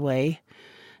keys away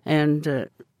and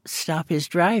stop his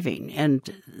driving. And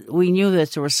we knew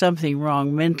that there was something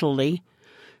wrong mentally,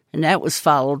 and that was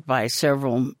followed by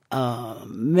several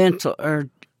mental or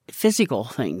physical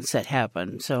things that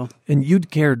happened. So, and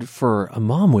you'd cared for a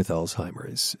mom with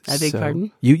Alzheimer's. I beg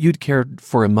pardon? You'd cared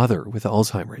for a mother with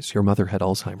Alzheimer's. Your mother had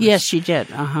Alzheimer's. Yes, she did.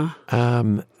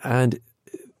 And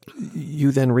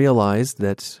you then realized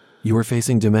that you were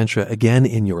facing dementia again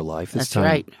in your life, this That's time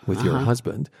right. with your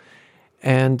husband.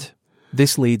 And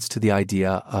this leads to the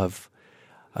idea of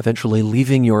eventually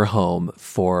leaving your home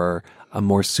for a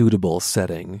more suitable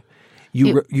setting.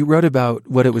 You wrote about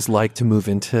what it was like to move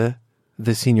into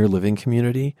the senior living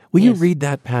community. Will you read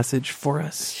that passage for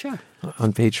us? Sure.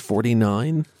 On page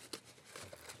 49.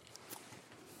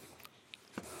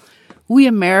 We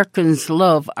Americans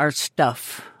love our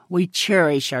stuff. We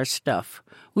cherish our stuff.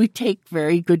 We take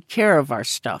very good care of our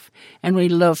stuff, and we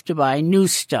love to buy new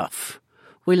stuff.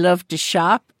 We love to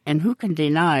shop, and who can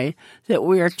deny that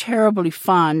we are terribly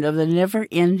fond of the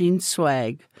never-ending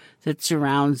swag that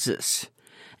surrounds us.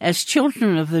 As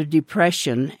children of the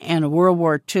Depression and World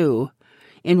War II,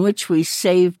 in which we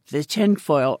saved the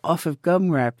tinfoil off of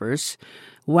gum wrappers,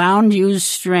 wound used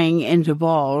string into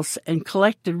balls, and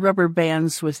collected rubber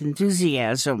bands with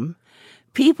enthusiasm,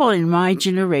 people in my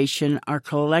generation are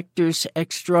collectors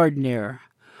extraordinaire.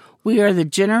 We are the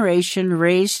generation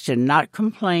raised to not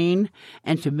complain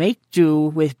and to make do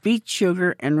with beet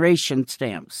sugar and ration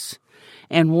stamps,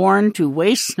 and warned to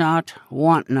waste not,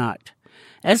 want not.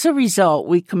 As a result,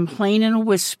 we complain in a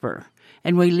whisper,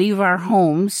 and we leave our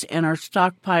homes and our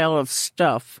stockpile of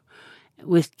stuff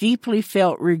with deeply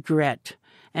felt regret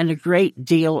and a great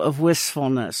deal of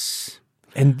wistfulness.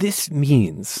 And this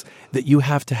means that you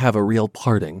have to have a real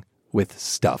parting with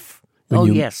stuff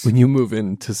yes. when you move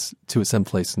into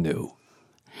someplace new.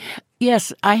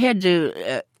 Yes, I had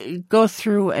to go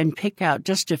through and pick out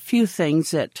just a few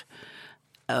things that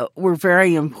were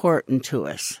very important to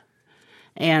us.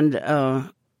 And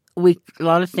a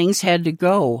lot of things had to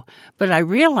go. But I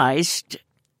realized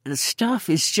the stuff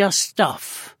is just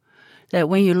stuff. That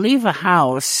when you leave a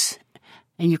house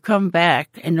and you come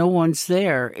back and no one's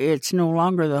there, it's no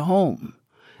longer the home.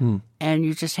 And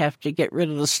you just have to get rid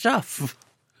of the stuff.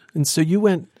 And so you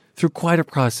went through quite a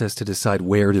process to decide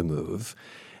where to move.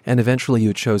 And eventually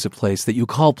you chose a place that you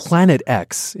call Planet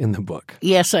X in the book.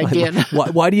 Yes, I did.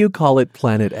 Why do you call it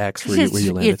Planet X where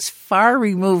you landed? It's far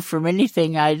removed from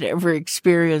anything I'd ever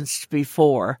experienced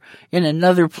before, in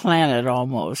another planet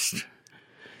almost.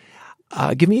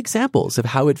 Give me examples of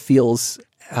how it feels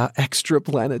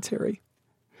extraplanetary.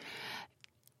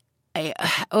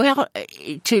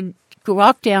 To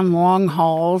walk down long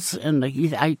halls, and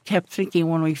I kept thinking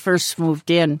when we first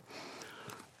moved in,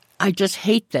 I just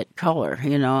hate that color,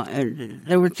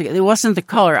 It wasn't the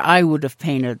color I would have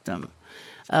painted them.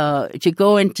 To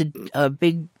go into a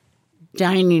big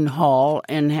dining hall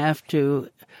and have to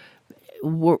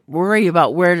worry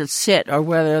about where to sit or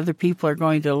whether other people are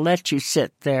going to let you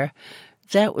sit there,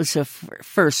 that was a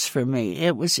first for me.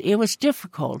 It was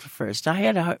difficult at first. I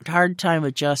had a hard time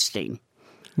adjusting.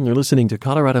 You're listening to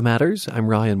Colorado Matters. I'm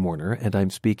Ryan Warner, and I'm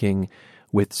speaking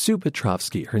with Sue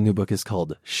Petrovsky. Her new book is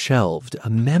called Shelved, a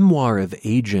memoir of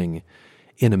aging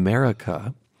in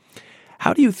America.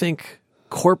 How do you think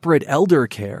corporate elder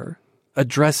care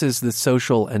addresses the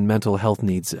social and mental health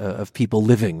needs of people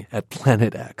living at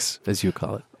Planet X, as you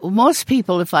call it? Well, most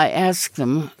people, if I ask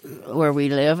them where we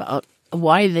live,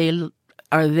 why they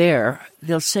are there,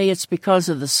 they'll say it's because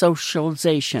of the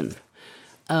socialization.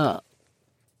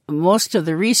 Most of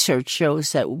the research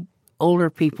shows that older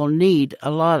people need a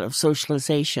lot of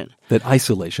socialization. That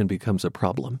isolation becomes a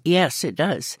problem. Yes, it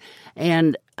does.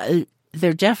 And there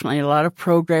are definitely a lot of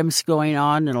programs going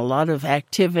on and a lot of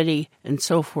activity and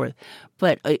so forth.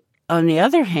 But on the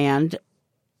other hand,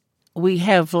 we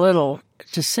have little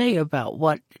to say about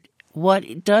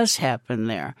what does happen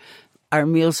there. Our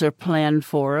meals are planned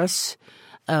for us.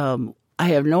 I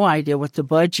have no idea what the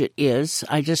budget is.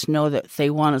 I just know that they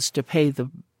want us to pay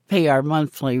our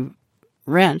monthly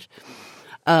rent.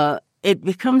 It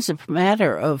becomes a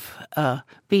matter of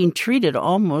being treated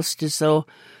almost as though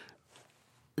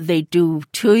they do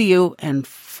to you and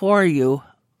for you,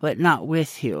 but not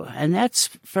with you. And that's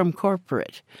from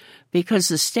corporate, because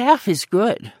the staff is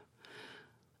good.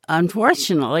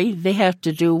 Unfortunately, they have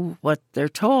to do what they're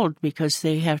told because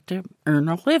they have to earn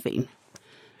a living.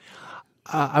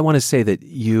 I want to say that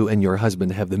you and your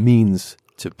husband have the means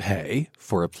to pay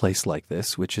for a place like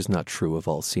this, which is not true of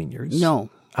all seniors. No.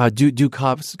 Do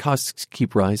costs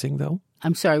keep rising, though?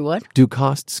 I'm sorry, what? Do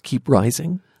costs keep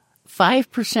rising?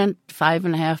 5%,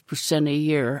 5.5% a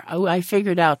year. I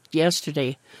figured out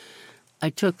yesterday, I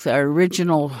took the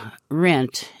original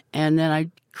rent, and then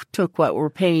I took what we're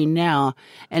paying now,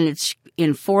 and it's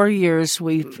in 4 years,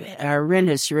 our rent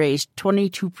has raised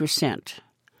 22%.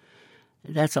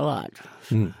 That's a lot.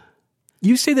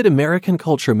 You say that American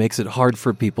culture makes it hard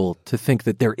for people to think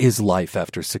that there is life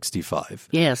after 65.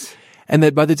 Yes. And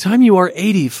that by the time you are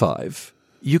 85,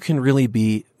 you can really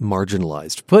be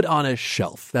marginalized, put on a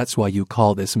shelf. That's why you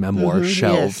call this memoir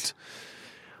Shelved.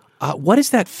 Yes. What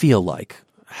does that feel like?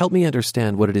 Help me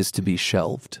understand what it is to be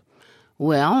shelved.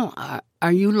 Well,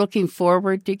 are you looking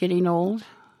forward to getting old?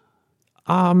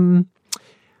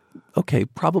 Okay,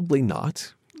 probably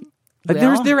not.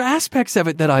 Well, there are aspects of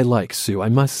it that I like, Sue, I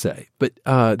must say. But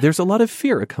there's a lot of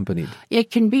fear accompanied. It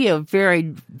can be a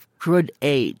very good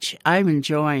age. I'm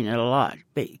enjoying it a lot.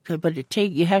 But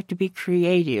you have to be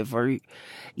creative, or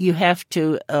you have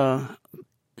to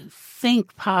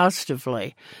think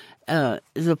positively.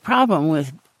 The problem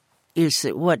is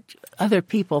that what other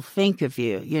people think of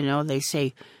you. They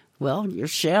say, well, you're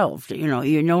shelved.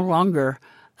 You're no longer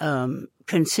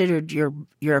considered,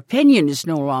 your opinion is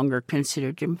no longer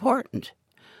considered important.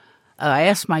 I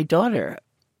asked my daughter,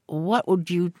 what would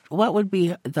be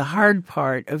the hard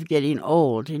part of getting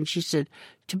old? And she said,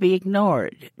 to be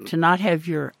ignored, to not have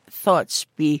your thoughts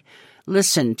be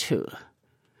listened to.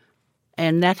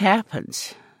 And that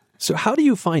happens. So how do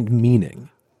you find meaning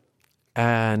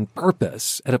and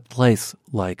purpose at a place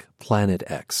like Planet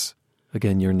X?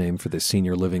 Again, your name for the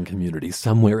senior living community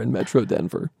somewhere in Metro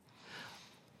Denver.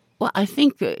 Well, I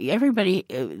think everybody.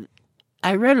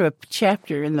 I read a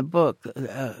chapter in the book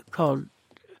called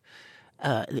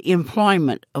 "The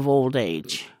Employment of Old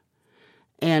Age,"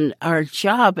 and our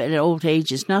job at old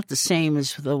age is not the same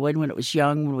as when it was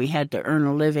young, when we had to earn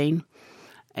a living.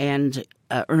 and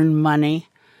earn money.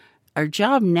 Our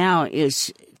job now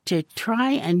is to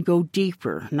try and go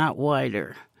deeper, not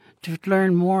wider, to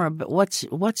learn more about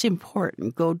what's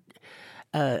important. Go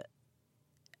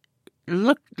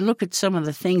look at some of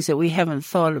the things that we haven't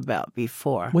thought about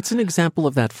before. What's an example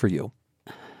of that for you?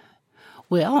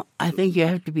 Well, I think you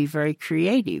have to be very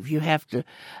creative. You have to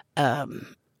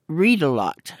read a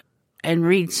lot and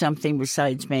read something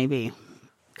besides maybe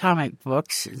comic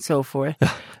books and so forth.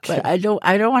 Okay. But I don't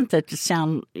want that to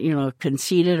sound,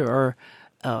 conceited or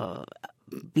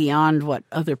beyond what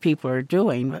other people are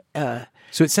doing.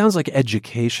 So it sounds like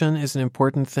education is an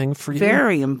important thing for you?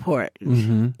 Very important.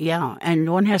 Mm-hmm. Yeah, and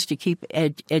one has to keep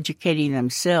educating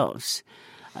themselves.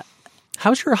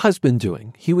 How's your husband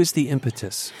doing? He was the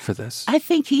impetus for this. I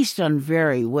think he's done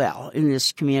very well in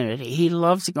this community. He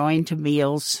loves going to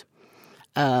meals.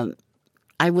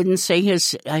 I wouldn't say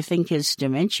I think his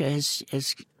dementia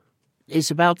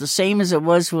is about the same as it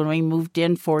was when we moved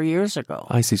in 4 years ago.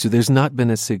 I see. So there's not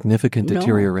been a significant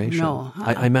deterioration. No.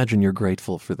 I imagine you're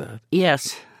grateful for that.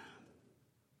 Yes.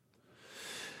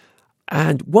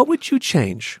 And what would you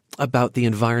change about the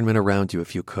environment around you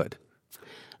if you could?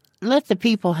 Let the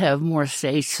people have more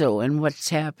say-so in what's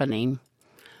happening.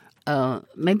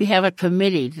 Maybe have a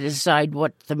committee to decide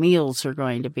what the meals are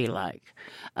going to be like.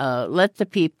 Let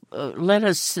the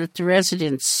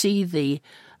residents see the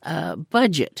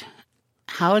budget.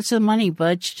 How is the money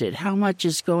budgeted? How much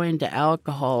is going to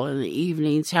alcohol in the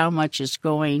evenings? How much is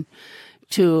going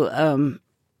to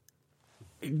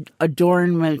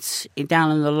adornments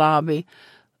down in the lobby?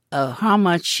 How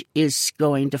much is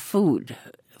going to food?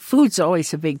 Food's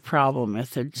always a big problem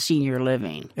with the senior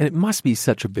living. And it must be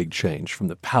such a big change from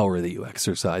the power that you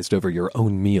exercised over your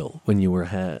own meal when you were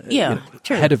head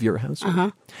of your household.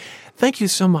 Uh-huh. Thank you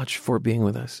so much for being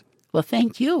with us. Well,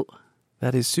 thank you.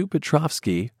 That is Sue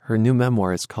Petrovsky. Her new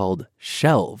memoir is called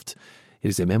Shelved. It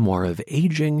is a memoir of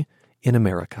aging in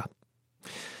America.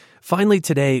 Finally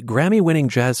today, Grammy-winning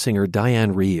jazz singer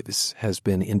Dianne Reeves has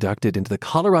been inducted into the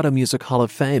Colorado Music Hall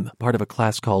of Fame, part of a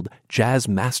class called Jazz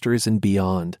Masters and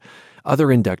Beyond. Other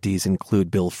inductees include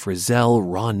Bill Frisell,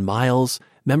 Ron Miles,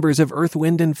 members of Earth,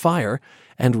 Wind and Fire,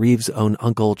 and Reeves' own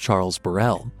uncle Charles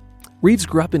Burrell. Reeves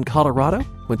grew up in Colorado,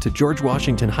 went to George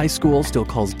Washington High School, still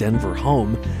calls Denver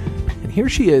home, and here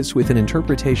she is with an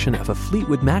interpretation of a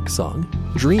Fleetwood Mac song,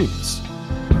 Dreams.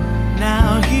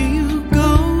 Now here you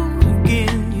go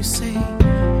again, you say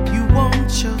you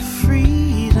want your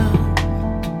freedom.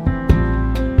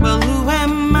 Well, who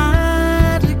am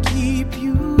I to keep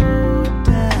you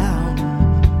down?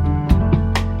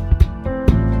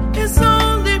 It's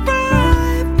only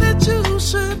right that you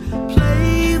should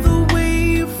play the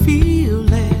way you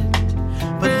feel it.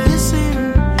 But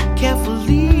listen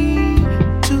carefully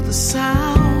to the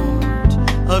sound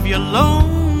of your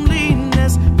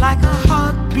loneliness, like a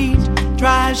heartbeat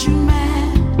drives you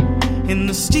mad in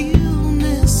the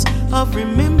stillness of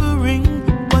remembering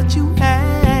what you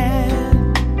had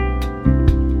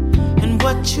and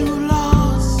what you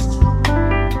lost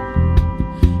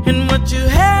and what you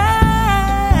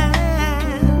had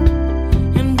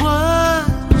and what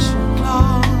you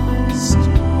lost.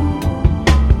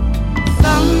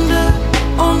 Thunder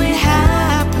only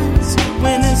happens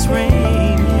when it's raining.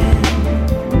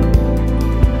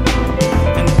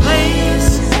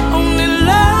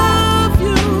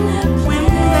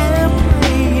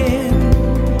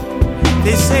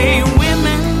 They say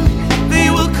women, they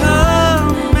will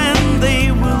come and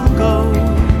they will go.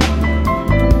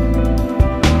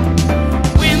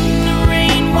 When the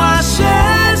rain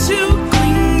washes you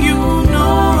clean, you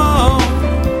know.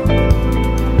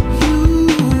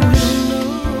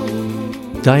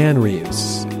 Dianne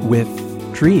Reeves with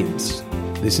Dreams.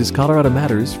 This is Colorado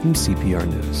Matters from CPR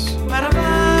News.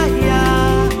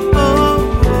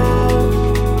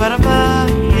 Ba-da-ba.